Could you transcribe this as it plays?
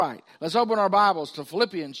All right, let's open our Bibles to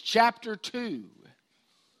Philippians chapter 2.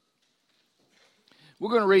 We're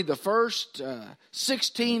going to read the first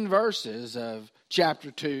 16 verses of chapter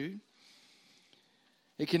 2.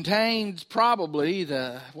 It contains probably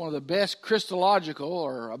one of the best Christological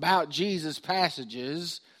or about Jesus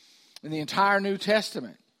passages in the entire New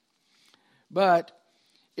Testament. But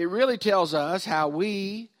it really tells us how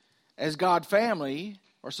we, as God family,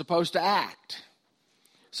 are supposed to act.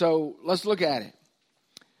 So let's look at it.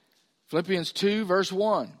 Philippians 2, verse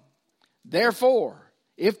 1. Therefore,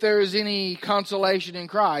 if there is any consolation in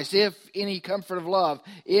Christ, if any comfort of love,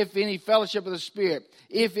 if any fellowship of the Spirit,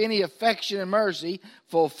 if any affection and mercy,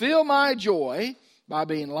 fulfill my joy by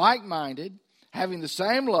being like-minded, having the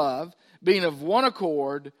same love, being of one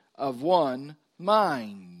accord, of one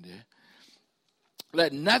mind.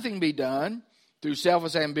 Let nothing be done through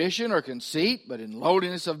selfish ambition or conceit, but in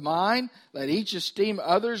lowliness of mind, let each esteem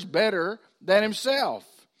others better than himself.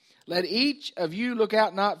 Let each of you look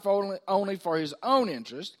out not only for his own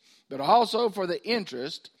interest, but also for the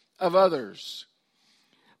interest of others.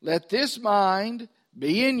 Let this mind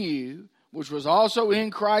be in you, which was also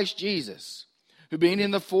in Christ Jesus, who being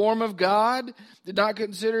in the form of God, did not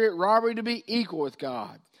consider it robbery to be equal with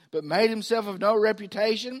God, but made himself of no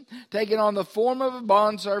reputation, taking on the form of a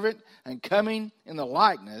bondservant, and coming in the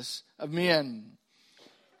likeness of men.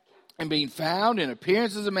 And being found in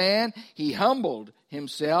appearance as a man, he humbled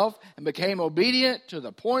himself and became obedient to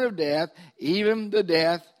the point of death, even the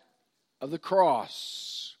death of the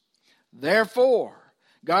cross. Therefore,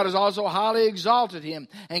 God has also highly exalted him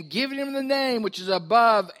and given him the name which is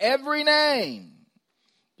above every name.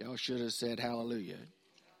 Y'all should have said hallelujah.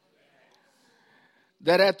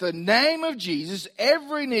 That at the name of Jesus,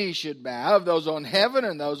 every knee should bow, of those on heaven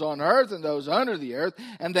and those on earth and those under the earth,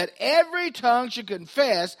 and that every tongue should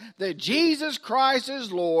confess that Jesus Christ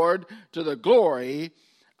is Lord, to the glory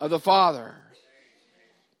of the Father.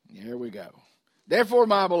 Here we go. Therefore,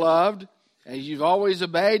 my beloved, as you've always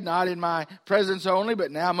obeyed, not in my presence only, but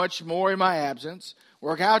now much more in my absence,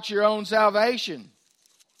 work out your own salvation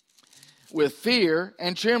with fear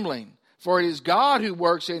and trembling. For it is God who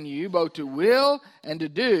works in you both to will and to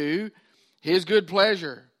do his good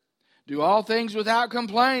pleasure. Do all things without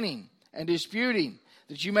complaining and disputing,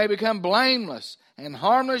 that you may become blameless and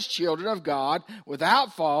harmless children of God,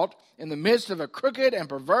 without fault, in the midst of a crooked and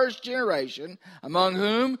perverse generation, among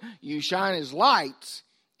whom you shine as lights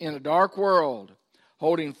in a dark world,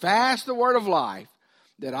 holding fast the word of life,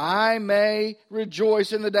 that I may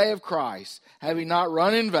rejoice in the day of Christ, having not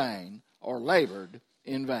run in vain or labored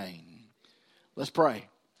in vain. Let's pray.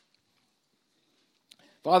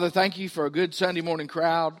 Father, thank you for a good Sunday morning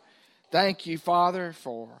crowd. Thank you, Father,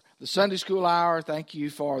 for the Sunday school hour. Thank you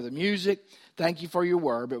for the music. Thank you for your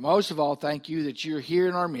word. But most of all, thank you that you're here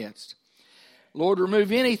in our midst. Lord,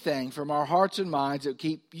 remove anything from our hearts and minds that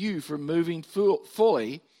keep you from moving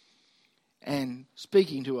fully and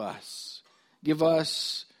speaking to us. Give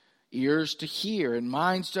us ears to hear and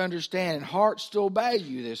minds to understand and hearts to obey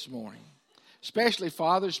you this morning. Especially,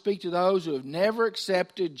 Father, speak to those who have never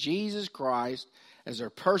accepted Jesus Christ as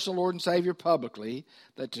their personal Lord and Savior publicly,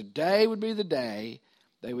 that today would be the day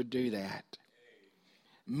they would do that.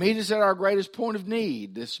 Meet us at our greatest point of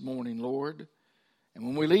need this morning, Lord. And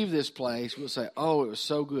when we leave this place, we'll say, oh, it was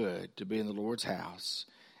so good to be in the Lord's house.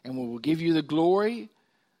 And we will give you the glory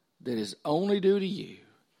that is only due to you.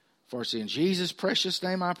 For it's in Jesus' precious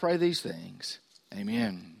name I pray these things.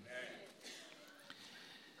 Amen.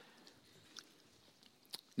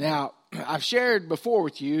 Now, I've shared before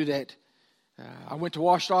with you that I went to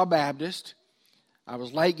Ouachita Baptist. I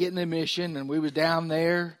was late getting the admission, and we was down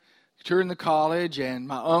there touring the college, and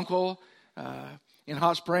my uncle in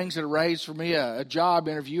Hot Springs had arranged for me a job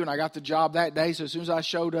interview, and I got the job that day. So as soon as I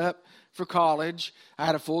showed up for college, I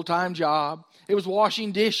had a full-time job. It was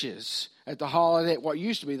washing dishes at the Holiday, what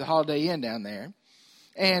used to be the Holiday Inn down there.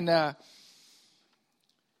 And I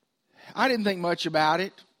didn't think much about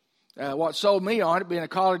it. What sold me on it, being a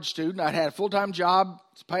college student, I had a full-time job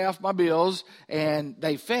to pay off my bills, and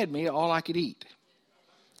they fed me all I could eat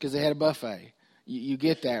because they had a buffet. You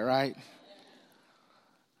get that, right?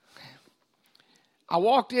 I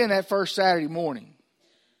walked in that first Saturday morning,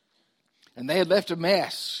 and they had left a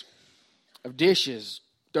mess of dishes,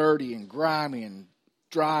 dirty and grimy and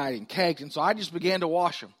dried and caked, and so I just began to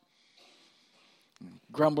wash them,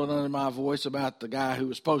 grumbling under my voice about the guy who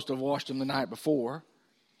was supposed to have washed them the night before.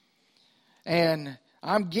 And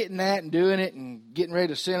I'm getting that and doing it and getting ready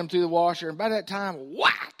to send them through the washer. And by that time,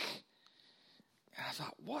 whack! And I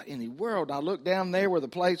thought, what in the world? I looked down there where the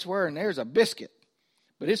plates were, and there's a biscuit.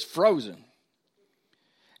 But it's frozen.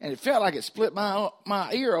 And it felt like it split my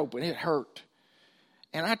ear open. It hurt.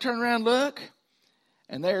 And I turn around and look,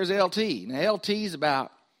 and there's LT. Now, LT's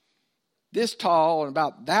about this tall and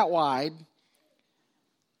about that wide.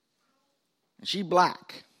 And she's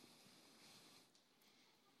black.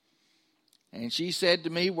 And she said to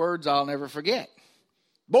me words I'll never forget.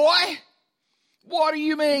 Boy, what do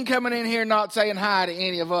you mean coming in here not saying hi to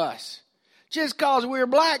any of us? Just because we're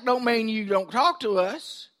black don't mean you don't talk to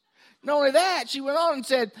us. Not only that, she went on and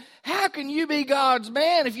said, how can you be God's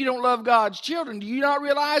man if you don't love God's children? Do you not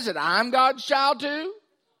realize that I'm God's child too?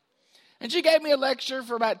 And she gave me a lecture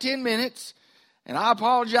for about 10 minutes, and I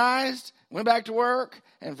apologized, went back to work,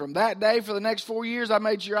 and from that day for the next 4 years, I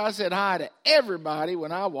made sure I said hi to everybody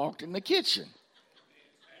when I walked in the kitchen.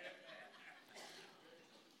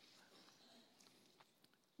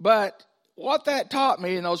 But what that taught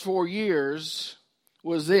me in those 4 years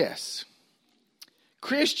was this.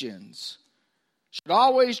 Christians should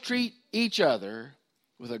always treat each other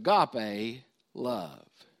with agape love.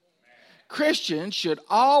 Christians should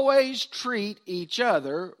always treat each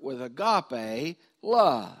other with agape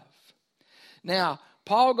love. Now,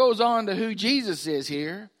 Paul goes on to who Jesus is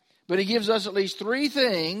here, but he gives us at least 3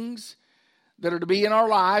 things that are to be in our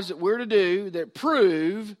lives that we're to do that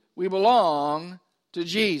prove we belong to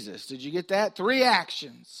Jesus. Did you get that? 3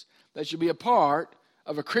 actions that should be a part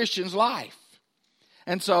of a Christian's life.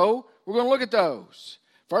 And so, we're going to look at those.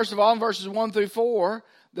 First of all, in verses 1 through 4,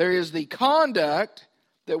 there is the conduct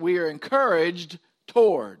that we are encouraged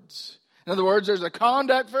towards. In other words, there's a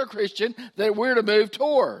conduct for a Christian that we're to move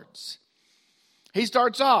towards. He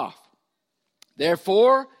starts off,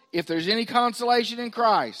 therefore, if there's any consolation in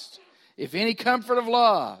Christ, if any comfort of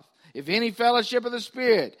love, if any fellowship of the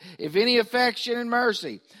Spirit, if any affection and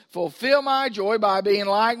mercy, fulfill my joy by being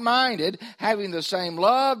like-minded, having the same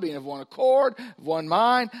love, being of one accord, of one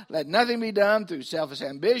mind. Let nothing be done through selfish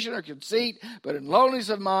ambition or conceit, but in lowliness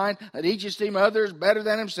of mind, let each esteem others better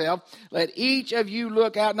than himself. Let each of you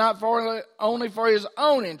look out not only for his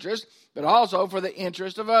own interest, but also for the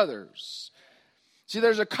interest of others. See,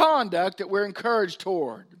 there's a conduct that we're encouraged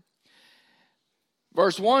toward.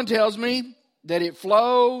 Verse 1 tells me that it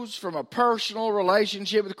flows from a personal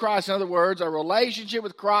relationship with Christ. In other words, a relationship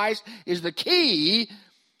with Christ is the key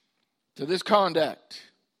to this conduct.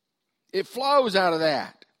 It flows out of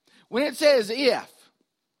that. When it says if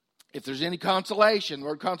there's any consolation, the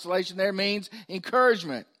word consolation there means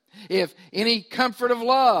encouragement. If any comfort of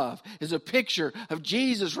love is a picture of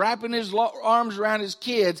Jesus wrapping his arms around his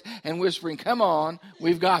kids and whispering, come on,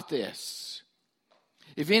 we've got this.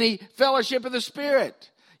 If any fellowship of the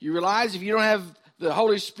Spirit, you realize if you don't have the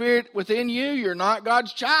Holy Spirit within you, you're not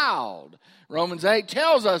God's child. Romans 8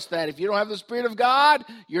 tells us that if you don't have the Spirit of God,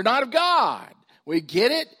 you're not of God. We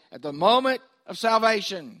get it at the moment of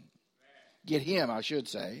salvation. Get him, I should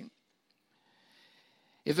say.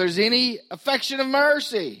 If there's any affection of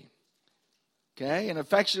mercy, okay, an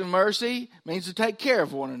affection of mercy means to take care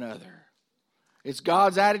of one another. It's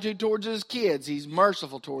God's attitude towards his kids. He's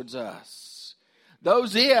merciful towards us.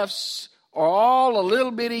 Those ifs are all a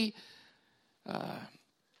little bitty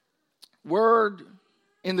word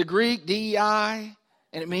in the Greek, DEI,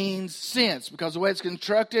 and it means since, because the way it's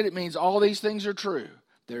constructed, it means all these things are true.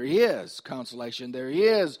 There is consolation, there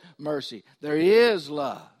is mercy, there is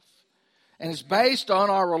love. And it's based on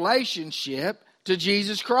our relationship to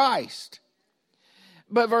Jesus Christ.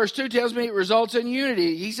 But verse 2 tells me it results in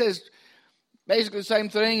unity. He says basically the same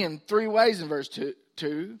thing in 3 ways in verse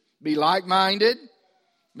 2. Be like-minded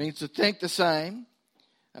means to think the same.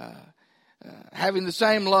 Having the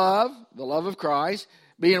same love, the love of Christ.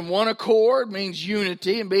 Being one accord means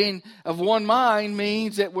unity. And being of one mind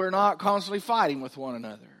means that we're not constantly fighting with one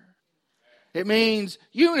another. It means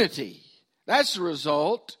unity. That's the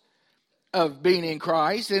result of being in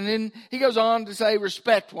Christ. And then he goes on to say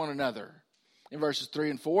respect one another in verses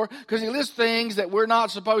 3 and 4, because he lists things that we're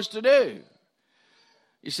not supposed to do.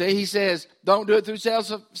 You see, he says, don't do it through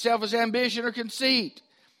selfish ambition or conceit,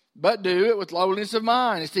 but do it with lowliness of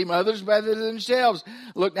mind. Esteem others better than themselves.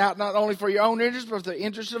 Look out not only for your own interest, but for the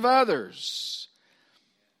interest of others.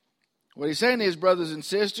 What he's saying is, brothers and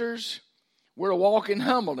sisters, we're to walk in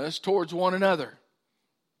humbleness towards one another.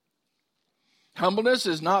 Humbleness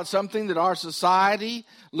is not something that our society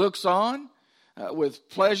looks on with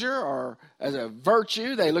pleasure or as a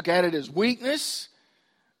virtue. They look at it as weakness.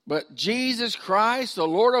 But Jesus Christ, the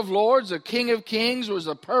Lord of Lords, the King of Kings, was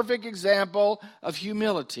a perfect example of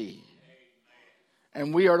humility.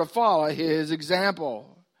 And we are to follow his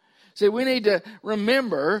example. See, we need to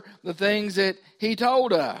remember the things that he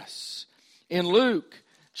told us. In Luke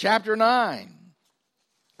chapter 9,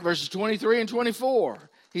 verses 23 and 24,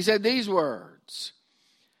 he said these words.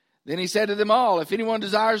 Then he said to them all, if anyone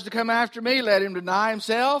desires to come after me, let him deny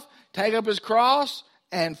himself, take up his cross,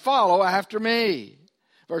 and follow after me.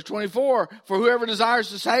 Verse 24, for whoever desires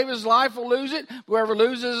to save his life will lose it. Whoever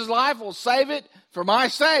loses his life will save it for my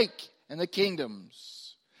sake and the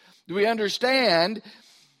kingdom's. Do we understand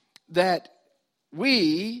that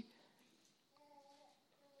we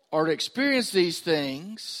are to experience these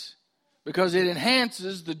things because it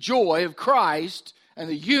enhances the joy of Christ and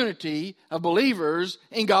the unity of believers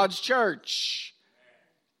in God's church?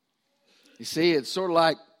 You see, it's sort of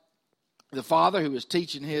like the father who was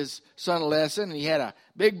teaching his son a lesson, and he had a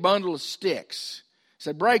big bundle of sticks. He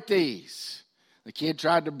said, break these. The kid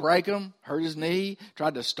tried to break them, hurt his knee,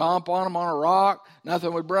 tried to stomp on them on a rock.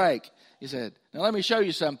 Nothing would break. He said, now let me show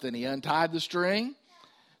you something. He untied the string,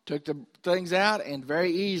 took the things out, and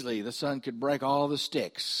very easily the son could break all the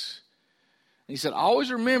sticks. He said, always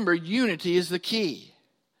remember, unity is the key.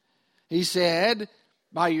 He said,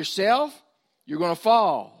 by yourself, you're going to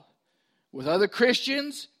fall. With other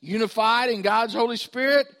Christians, unified in God's Holy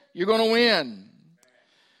Spirit, you're going to win.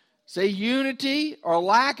 See, unity or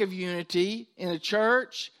lack of unity in a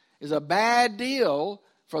church is a bad deal,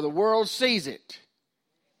 for the world sees it.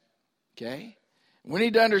 Okay? We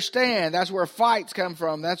need to understand that's where fights come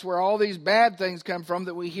from. That's where all these bad things come from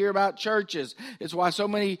that we hear about churches. It's why so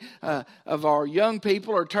many of our young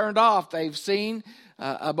people are turned off. They've seen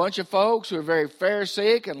a bunch of folks who are very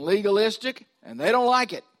Pharisaic and legalistic, and they don't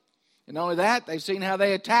like it. And not only that, they've seen how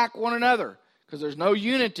they attack one another because there's no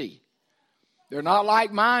unity. They're not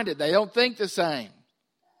like-minded. They don't think the same.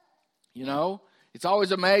 You know, it's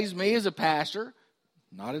always amazed me as a pastor,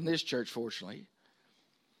 not in this church, fortunately,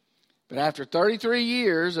 but after 33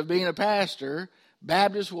 years of being a pastor,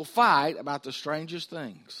 Baptists will fight about the strangest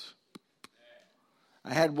things.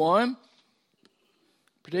 I had one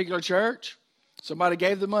particular church, somebody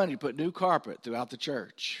gave the money to put new carpet throughout the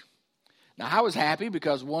church. Now, I was happy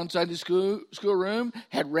because one Sunday school room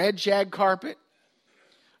had red shag carpet.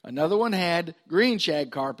 Another one had green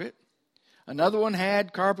shag carpet. Another one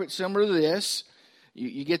had carpet similar to this.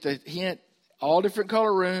 You get the hint, all different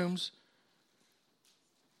color rooms.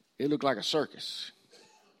 It looked like a circus.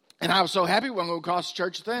 And I was so happy it wasn't going to cost the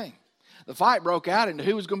church a thing. The fight broke out into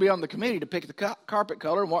who was going to be on the committee to pick the carpet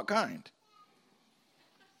color and what kind.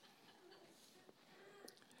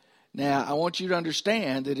 Now, I want you to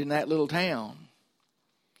understand that in that little town,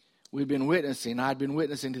 I'd been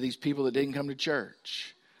witnessing to these people that didn't come to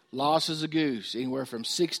church. Losses of goose, anywhere from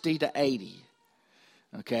 60 to 80.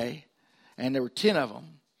 Okay? And there were 10 of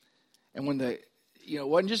them. And when it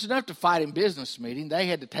wasn't just enough to fight in business meeting, they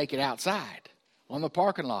had to take it outside, on the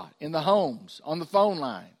parking lot, in the homes, on the phone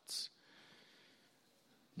lines.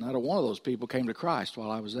 Not a one of those people came to Christ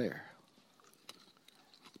while I was there.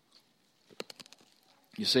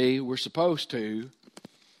 You see, we're supposed to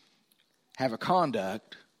have a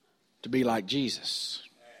conduct to be like Jesus.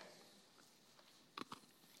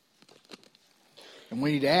 And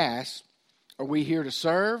we need to ask, are we here to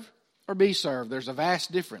serve or be served? There's a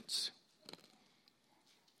vast difference.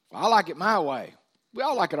 Well, I like it my way. We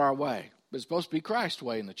all like it our way. But it's supposed to be Christ's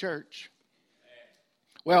way in the church.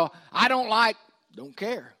 Well, I don't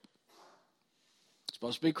care. It's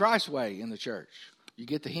supposed to be Christ's way in the church. You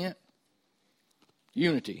get the hint?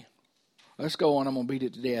 Unity. Let's go on. I'm going to beat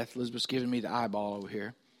it to death. Elizabeth's giving me the eyeball over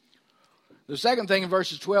here. The second thing in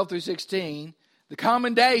verses 12 through 16, the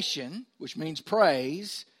commendation, which means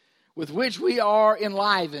praise, with which we are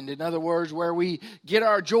enlivened. In other words, where we get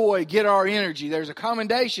our joy, get our energy. There's a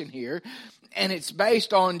commendation here, and it's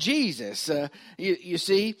based on Jesus. You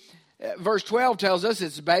see, verse 12 tells us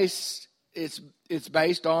it's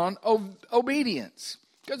based on obedience,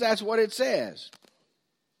 because that's what it says.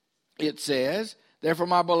 It says, therefore,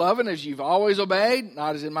 my beloved, as you've always obeyed,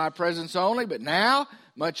 not as in my presence only, but now,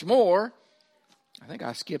 much more. I think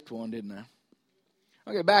I skipped one, didn't I?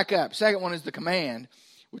 Okay, back up. Second one is the command,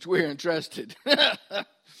 which we're entrusted.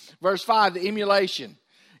 Verse 5, the emulation.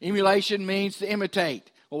 Emulation means to imitate.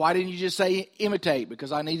 Well, why didn't you just say imitate?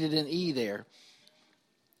 Because I needed an E there.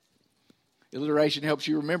 Alliteration helps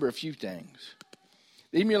you remember a few things.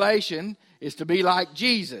 The emulation is to be like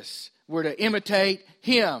Jesus. We're to imitate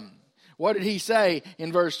Him. What did He say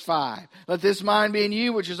in verse 5? Let this mind be in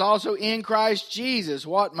you, which is also in Christ Jesus.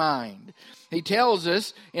 What mind? He tells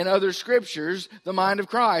us in other scriptures the mind of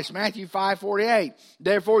Christ. Matthew 5:48.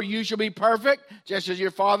 Therefore you shall be perfect, just as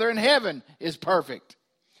your Father in heaven is perfect.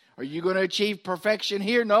 Are you going to achieve perfection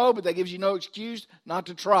here? No, but that gives you no excuse not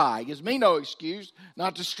to try. It gives me no excuse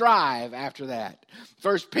not to strive after that.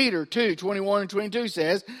 1 Peter 2:21 and 22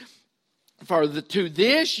 says, to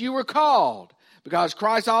this you were called, Because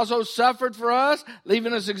Christ also suffered for us,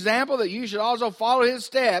 leaving us example that you should also follow his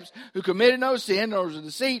steps, who committed no sin, nor was a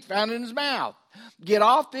deceit found in his mouth. Get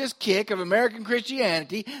off this kick of American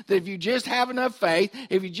Christianity that if you just have enough faith,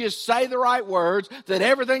 if you just say the right words, that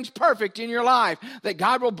everything's perfect in your life, that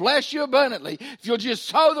God will bless you abundantly if you'll just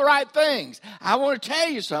sow the right things. I want to tell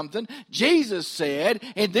you something. Jesus said,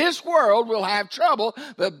 in this world we'll have trouble,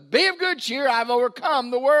 but be of good cheer, I've overcome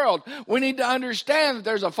the world. We need to understand that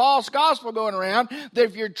there's a false gospel going around, that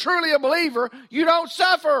if you're truly a believer, you don't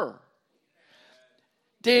suffer.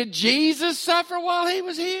 Did Jesus suffer while he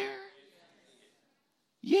was here?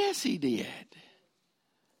 Yes, he did.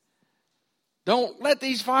 Don't let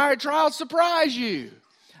these fire trials surprise you.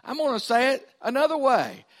 I'm going to say it another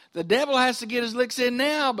way. The devil has to get his licks in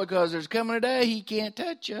now, because there's coming a day he can't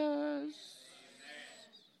touch us.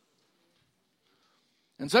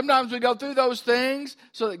 And sometimes we go through those things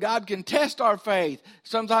so that God can test our faith.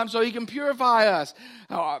 Sometimes so he can purify us.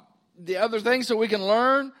 The other thing so we can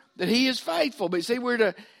learn that he is faithful. But see,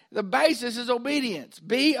 the basis is obedience.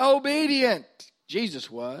 Be obedient.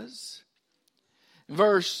 Jesus was. In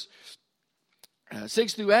verse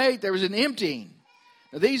 6 through 8, there was an emptying.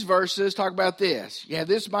 Now, these verses talk about this. You have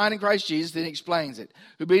this mind in Christ Jesus, then he explains it.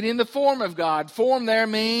 Who being in the form of God. Form there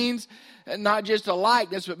means not just a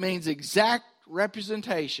likeness, but means exact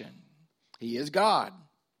representation. He is God.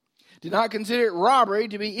 Did not consider it robbery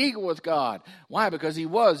to be equal with God. Why? Because he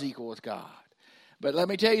was equal with God. But let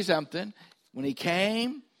me tell you something. When he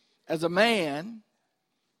came as a man,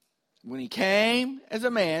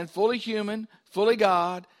 fully human, fully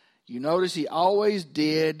God, you notice he always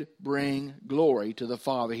did bring glory to the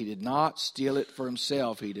Father. He did not steal it for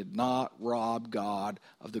himself. He did not rob God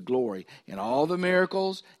of the glory in all the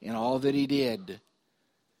miracles, in all that he did.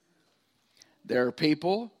 There are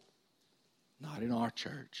people, not in our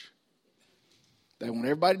church, they want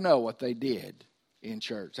everybody to know what they did in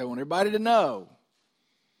church. They want everybody to know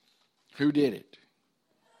who did it.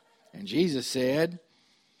 And Jesus said,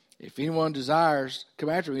 if anyone desires to come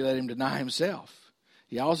after me, let him deny himself.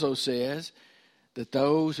 He also says that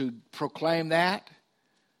those who proclaim that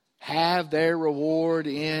have their reward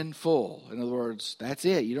in full. In other words, that's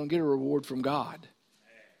it. You don't get a reward from God.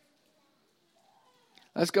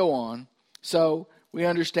 Let's go on. So we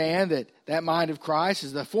understand that mind of Christ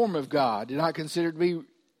is the form of God. Did not consider it to be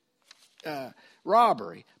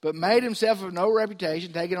robbery, but made himself of no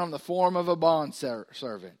reputation, taking on the form of a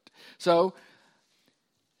bondservant. So,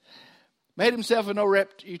 made himself of no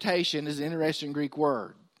reputation is an interesting Greek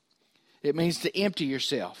word. It means to empty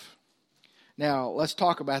yourself. Now, let's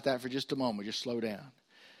talk about that for just a moment. Just slow down.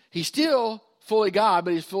 He's still fully God,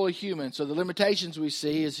 but he's fully human. So the limitations we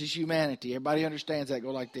see is his humanity. Everybody understands that.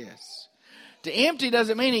 Go like this. To empty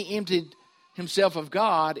doesn't mean he emptied himself of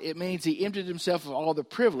God. It means he emptied himself of all the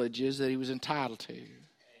privileges that he was entitled to.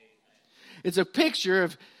 It's a picture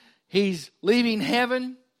of he's leaving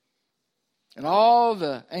heaven and all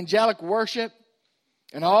the angelic worship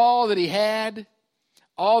and all that he had,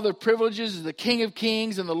 all the privileges of the King of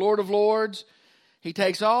Kings and the Lord of Lords. He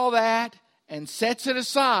takes all that and sets it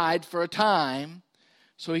aside for a time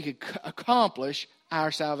so he could accomplish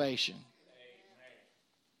our salvation.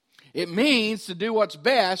 It means to do what's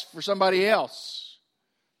best for somebody else.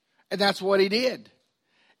 And that's what he did.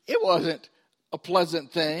 It wasn't a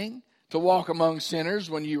pleasant thing to walk among sinners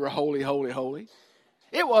when you were holy, holy, holy.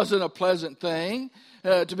 It wasn't a pleasant thing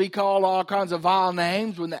to be called all kinds of vile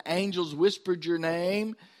names when the angels whispered your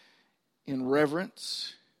name in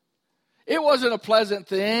reverence. It wasn't a pleasant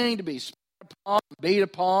thing to be spat upon, beat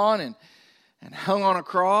upon, and hung on a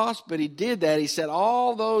cross. But he did that. He set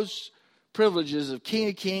all those privileges of King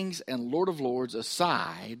of Kings and Lord of Lords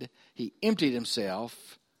aside. He emptied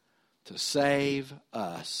himself to save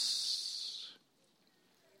us.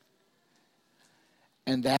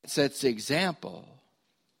 And that sets the example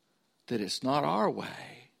that it's not our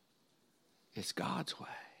way, it's God's way.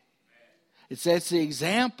 It sets the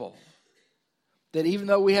example that even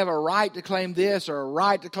though we have a right to claim this or a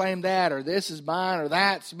right to claim that, or this is mine or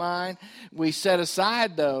that's mine, we set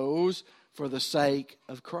aside those for the sake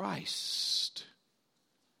of Christ.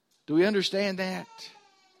 Do we understand that?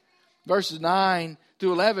 Verses 9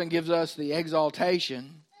 through 11 gives us the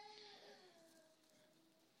exaltation.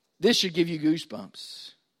 This should give you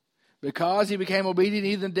goosebumps. Because he became obedient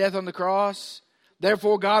even to death on the cross,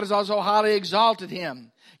 therefore God has also highly exalted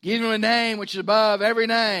him, giving him a name which is above every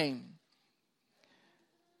name,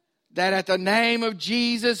 that at the name of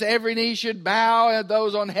Jesus every knee should bow, and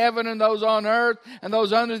those on heaven and those on earth and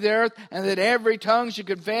those under the earth, and that every tongue should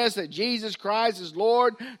confess that Jesus Christ is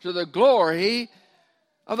Lord, to the glory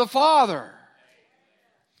of the Father.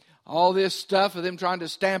 All this stuff of them trying to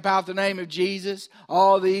stamp out the name of Jesus.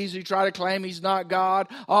 All these who try to claim He's not God.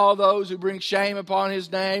 All those who bring shame upon His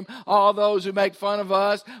name. All those who make fun of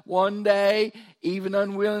us. One day, even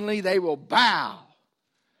unwillingly, they will bow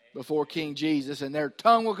before King Jesus, and their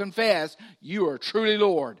tongue will confess, you are truly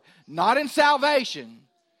Lord. Not in salvation,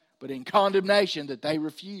 but in condemnation that they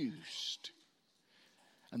refused.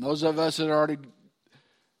 And those of us that already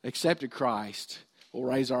accepted Christ will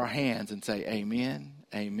raise our hands and say, amen,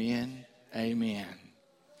 amen, amen.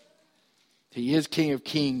 He is King of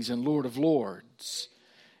kings and Lord of lords.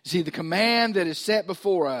 You see, the command that is set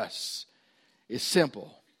before us is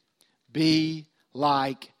simple. Be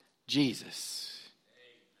like Jesus.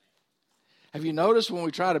 Have you noticed when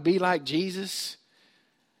we try to be like Jesus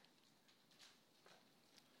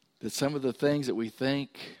that some of the things that we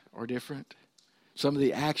think are different? Some of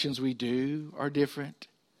the actions we do are different?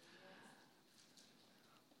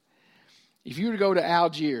 If you were to go to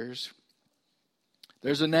Algiers,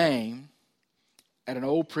 there's a name at an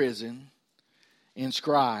old prison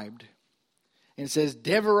inscribed, and it says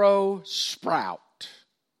Devereux Spratt.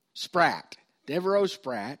 Devereux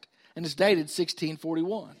Spratt, and it's dated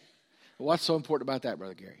 1641. What's so important about that,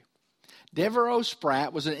 Brother Gary? Devereux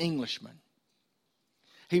Spratt was an Englishman.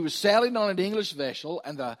 He was sailing on an English vessel,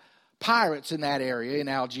 and the pirates in that area in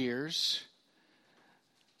Algiers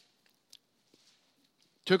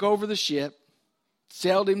took over the ship,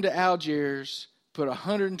 sailed him to Algiers, put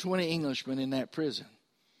 120 Englishmen in that prison.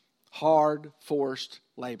 Hard, forced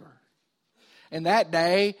labor. And that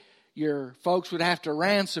day, your folks would have to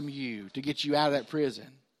ransom you to get you out of that prison.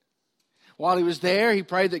 While he was there, he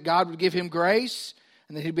prayed that God would give him grace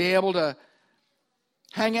and that he'd be able to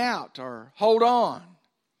hang out or hold on.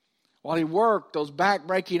 While he worked those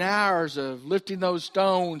back-breaking hours of lifting those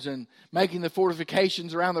stones and making the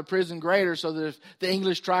fortifications around the prison greater so that if the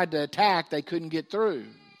English tried to attack, they couldn't get through.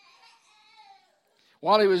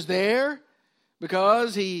 While he was there,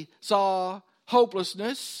 because he saw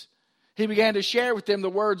hopelessness, he began to share with them the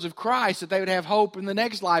words of Christ that they would have hope in the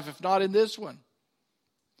next life, if not in this one.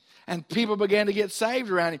 And people began to get saved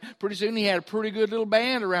around him. Pretty soon he had a pretty good little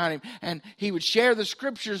band around him. And he would share the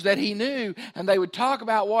scriptures that he knew. And they would talk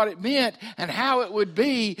about what it meant and how it would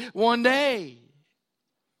be one day.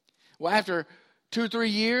 Well, after 2 or 3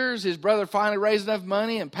 years, his brother finally raised enough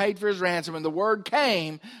money and paid for his ransom. And the word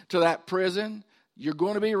came to that prison, you're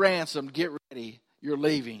going to be ransomed. Get ready. You're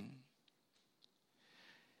leaving.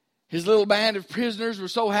 His little band of prisoners were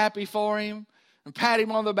so happy for him and patted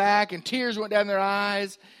him on the back, and tears went down their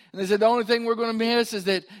eyes. And they said, the only thing we're going to miss is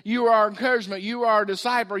that you are our encouragement. You are our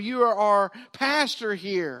disciple. You are our pastor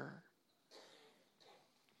here.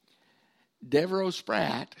 Devereux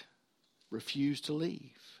Spratt refused to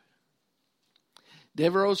leave.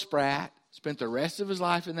 Devereux Spratt spent the rest of his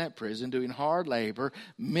life in that prison doing hard labor,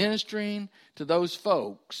 ministering to those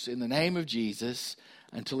folks in the name of Jesus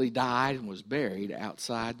until he died and was buried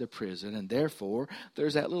outside the prison. And therefore,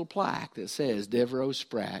 there's that little plaque that says Devereux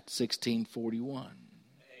Spratt, 1641.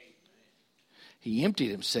 He emptied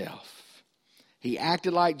himself. He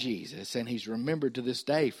acted like Jesus, and he's remembered to this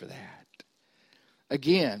day for that.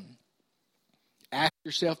 Again, ask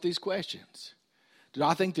yourself these questions. Do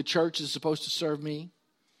I think the church is supposed to serve me?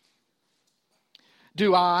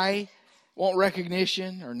 Do I want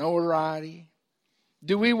recognition or notoriety?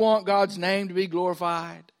 Do we want God's name to be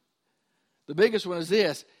glorified? The biggest one is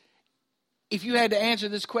this. If you had to answer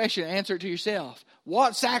this question, answer it to yourself.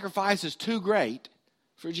 What sacrifice is too great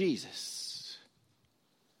for Jesus?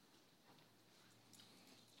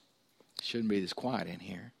 Shouldn't be this quiet in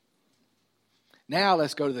here. Now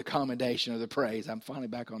let's go to the commendation of the praise. I'm finally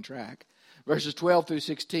back on track. Verses 12 through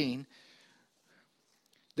 16.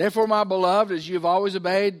 Therefore, my beloved, as you have always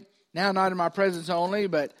obeyed, now not in my presence only,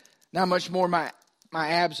 but now much more my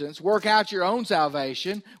absence, work out your own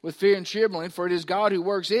salvation with fear and trembling, for it is God who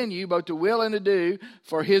works in you both to will and to do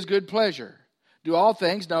for his good pleasure. Do all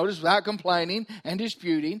things, notice, without complaining and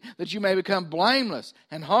disputing, that you may become blameless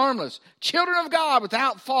and harmless, children of God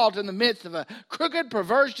without fault in the midst of a crooked,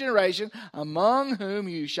 perverse generation, among whom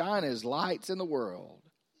you shine as lights in the world.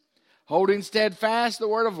 Holding steadfast the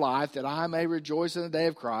word of life, that I may rejoice in the day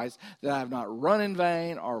of Christ, that I have not run in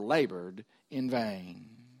vain or labored in vain.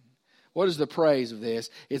 What is the praise of this?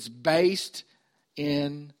 It's based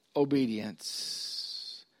in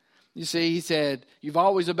obedience. You see, he said, you've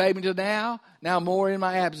always obeyed me till now. Now more in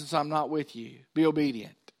my absence, I'm not with you. Be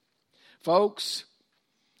obedient. Folks,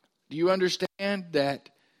 do you understand that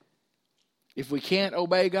if we can't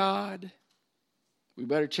obey God, we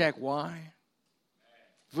better check why?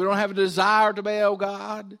 If we don't have a desire to obey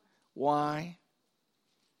God, why?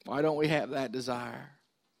 Why don't we have that desire?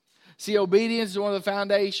 See, obedience is one of the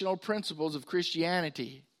foundational principles of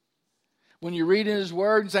Christianity. When you read in His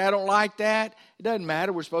Word and say, I don't like that, it doesn't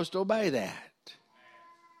matter. We're supposed to obey that.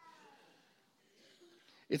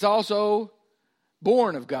 It's also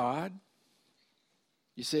born of God.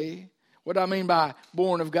 You see? What do I mean by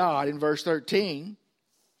born of God? In verse 13,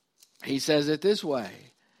 he says it this way.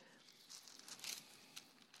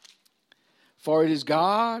 For it is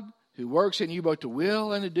God who works in you both to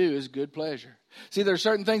will and to do His good pleasure. See, there are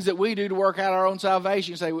certain things that we do to work out our own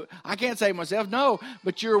salvation. You say, well, I can't save myself. No,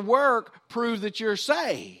 but your work proves that you're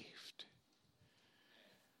saved.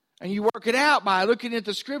 And you work it out by looking at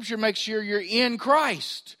the Scripture, make sure you're in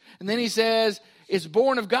Christ. And then he says, it's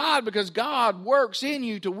born of God because God works in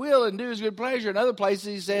you to will and do His good pleasure. In other places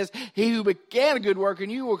he says, He who began a good work in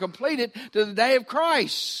you will complete it to the day of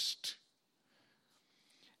Christ.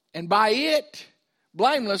 And by it,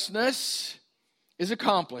 blamelessness is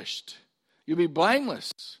accomplished. You'll be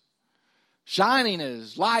blameless, shining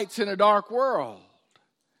as lights in a dark world.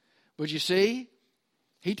 But you see,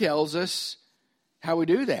 he tells us how we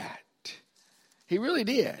do that. He really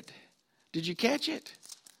did. Did you catch it?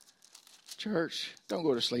 Church, don't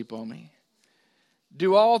go to sleep on me.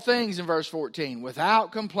 Do all things in verse 14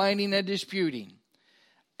 without complaining and disputing.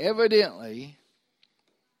 Evidently,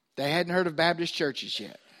 they hadn't heard of Baptist churches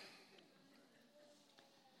yet.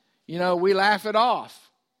 You know, we laugh it off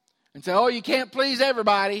and say, oh, you can't please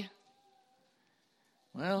everybody.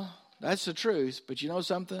 Well, that's the truth. But you know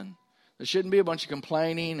something? There shouldn't be a bunch of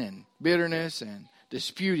complaining and bitterness and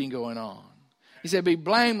disputing going on. He said, be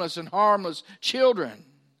blameless and harmless children.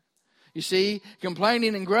 You see,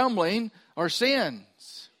 complaining and grumbling are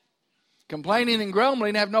sins. Complaining and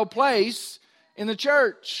grumbling have no place in the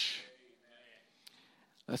church.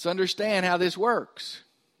 Let's understand how this works.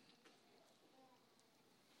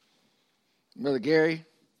 Brother Gary,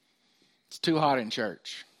 it's too hot in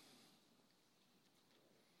church.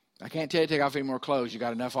 I can't tell you to take off any more clothes. You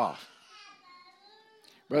got enough off.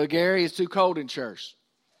 Brother Gary, it's too cold in church.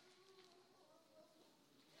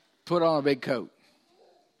 Put on a big coat.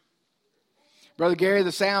 Brother Gary,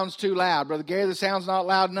 the sound's too loud. Brother Gary, the sound's not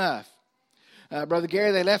loud enough. Brother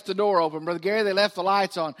Gary, they left the door open. Brother Gary, they left the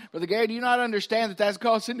lights on. Brother Gary, do you not understand that that's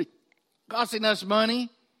costing us money?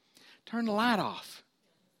 Turn the light off.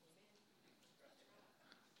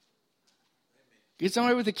 Get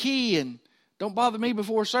somebody with a key and don't bother me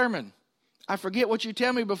before sermon. I forget what you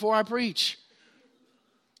tell me before I preach.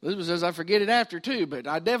 Elizabeth says I forget it after too, but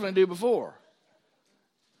I definitely do before.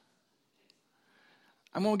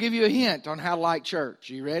 I'm going to give you a hint on how to like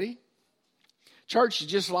church. Are you ready? Church is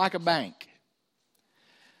just like a bank.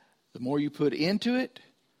 The more you put into it,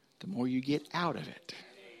 the more you get out of it.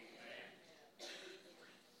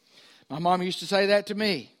 My mom used to say that to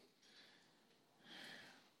me.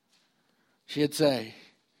 I'd say,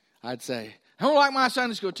 I don't like my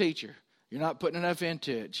Sunday school teacher. You're not putting enough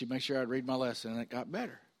into it. She'd make sure I'd read my lesson, and it got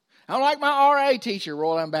better. I don't like my RA teacher,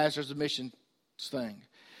 Royal Ambassadors of Missions thing.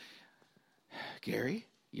 Gary,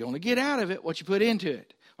 you only get out of it what you put into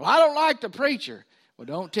it. Well, I don't like the preacher. Well,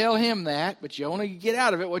 don't tell him that, but you only get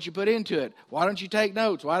out of it what you put into it. Why don't you take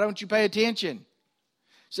notes? Why don't you pay attention?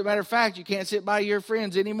 As a matter of fact, you can't sit by your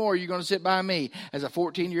friends anymore. You're going to sit by me. As a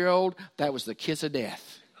 14-year-old, that was the kiss of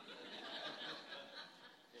death.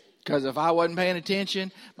 Because if I wasn't paying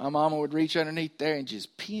attention, my mama would reach underneath there and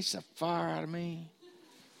just piece the fire out of me.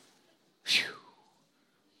 Whew.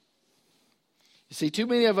 You see, too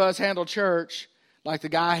many of us handle church like the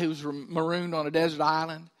guy who was marooned on a desert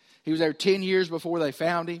island. He was there 10 years before they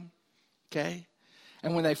found him. Okay?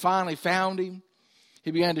 And when they finally found him,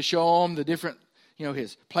 he began to show them the different,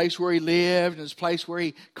 his place where he lived and his place where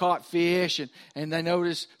he caught fish. And they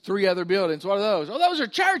noticed 3 other buildings. What are those? Oh, those are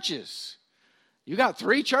churches. You got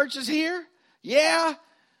 3 churches here? Yeah.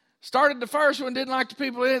 Started the first one, didn't like the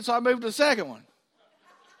people in it, so I moved to the second one.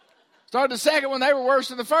 Started the second one, they were worse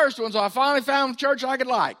than the first one, so I finally found a church I could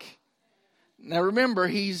like. Now remember,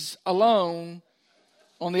 he's alone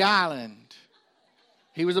on the island.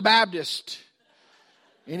 He was a Baptist.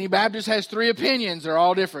 Any Baptist has 3 opinions. They're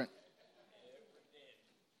all different.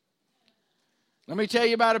 Let me tell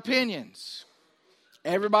you about opinions.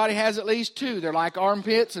 Everybody has at least 2. They're like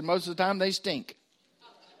armpits, and most of the time they stink.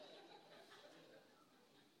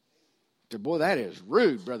 Boy, that is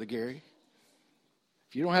rude, Brother Gary.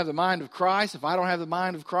 If you don't have the mind of Christ, if I don't have the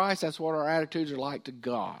mind of Christ, that's what our attitudes are like to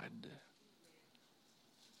God.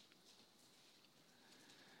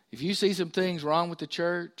 If you see some things wrong with the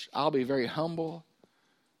church, I'll be very humble.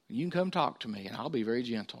 You can come talk to me, and I'll be very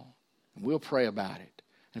gentle. And we'll pray about it.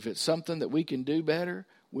 And if it's something that we can do better,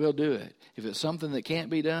 we'll do it. If it's something that can't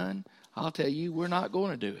be done, I'll tell you we're not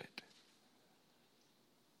going to do it.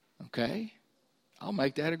 Okay? I'll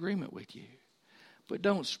make that agreement with you. But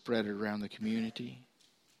don't spread it around the community.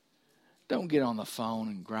 Don't get on the phone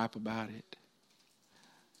and gripe about it.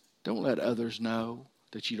 Don't let others know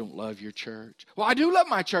that you don't love your church. Well, I do love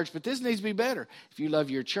my church, but this needs to be better. If you love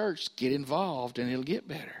your church, get involved and it'll get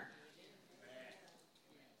better.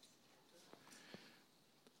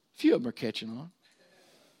 A few of them are catching on.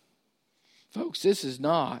 Folks, this is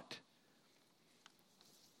not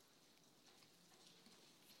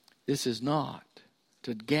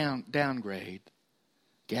to downgrade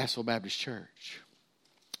Gassville Baptist Church.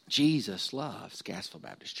 Jesus loves Gassville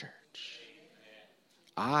Baptist Church.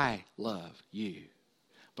 I love you.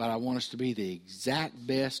 But I want us to be the exact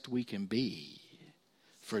best we can be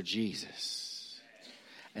for Jesus.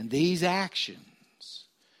 And these actions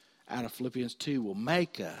out of Philippians 2 will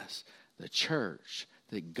make us the church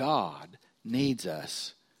that God needs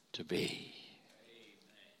us to be.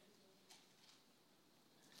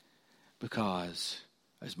 Because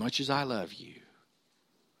as much as I love you,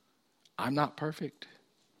 I'm not perfect.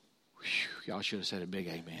 Whew, y'all should have said a big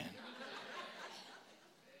amen.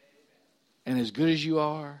 And as good as you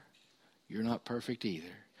are, you're not perfect either.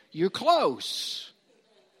 You're close.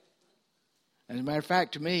 And as a matter of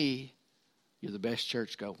fact, to me, you're the best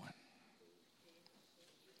church going.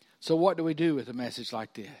 So what do we do with a message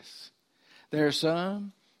like this? There are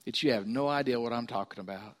some that you have no idea what I'm talking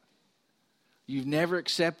about. You've never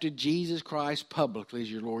accepted Jesus Christ publicly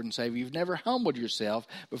as your Lord and Savior. You've never humbled yourself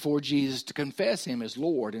before Jesus to confess Him as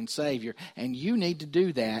Lord and Savior. And you need to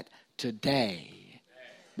do that today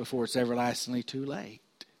before it's everlastingly too late.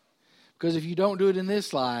 Because if you don't do it in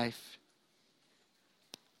this life,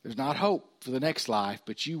 there's not hope for the next life,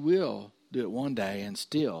 but you will do it one day and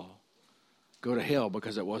still go to hell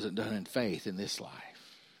because it wasn't done in faith in this life.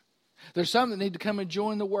 There's some that need to come and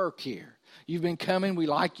join the work here. You've been coming. We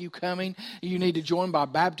like you coming. You need to join by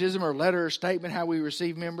baptism or letter or statement, how we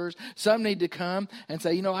receive members. Some need to come and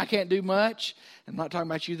say, I can't do much. I'm not talking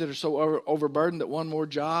about you that are so overburdened that one more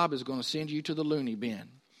job is going to send you to the loony bin.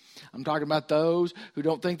 I'm talking about those who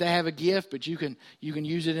don't think they have a gift, but you can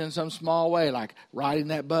use it in some small way, like riding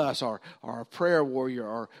that bus or a prayer warrior,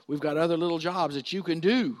 or we've got other little jobs that you can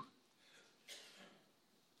do.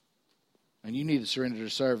 And you need to surrender to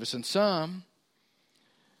service. And some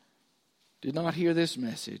did not hear this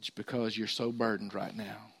message because you're so burdened right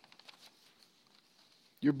now.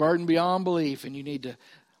 You're burdened beyond belief, and you need to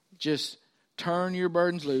just turn your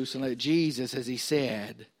burdens loose and let Jesus, as He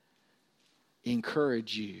said,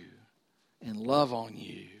 encourage you and love on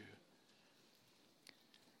you.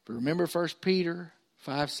 But remember 1 Peter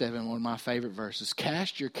 5:7, one of my favorite verses.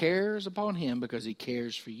 Cast your cares upon Him because He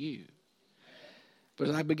cares for you. But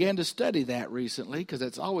as I began to study that recently, because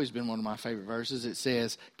that's always been one of my favorite verses, it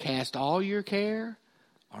says, cast all your care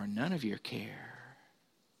or none of your care.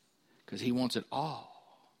 Because He wants it all.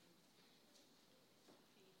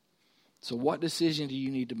 So what decision do you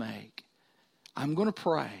need to make? I'm going to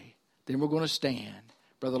pray. Then we're going to stand.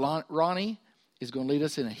 Brother Ronnie is going to lead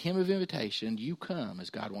us in a hymn of invitation. You come as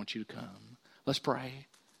God wants you to come. Let's pray.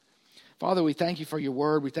 Father, we thank you for your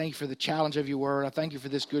word. We thank you for the challenge of your word. I thank you for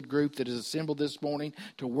this good group that is assembled this morning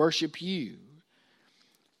to worship you.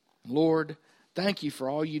 Lord, thank you for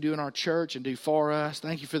all you do in our church and do for us.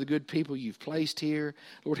 Thank you for the good people you've placed here.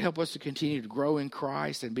 Lord, help us to continue to grow in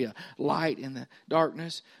Christ and be a light in the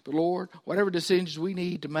darkness. But Lord, whatever decisions we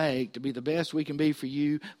need to make to be the best we can be for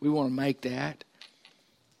you, we want to make that.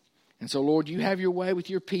 And so, Lord, you have your way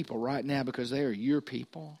with your people right now because they are your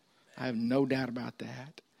people. I have no doubt about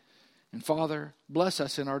that. And Father, bless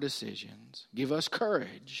us in our decisions. Give us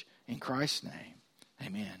courage in Christ's name.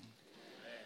 Amen.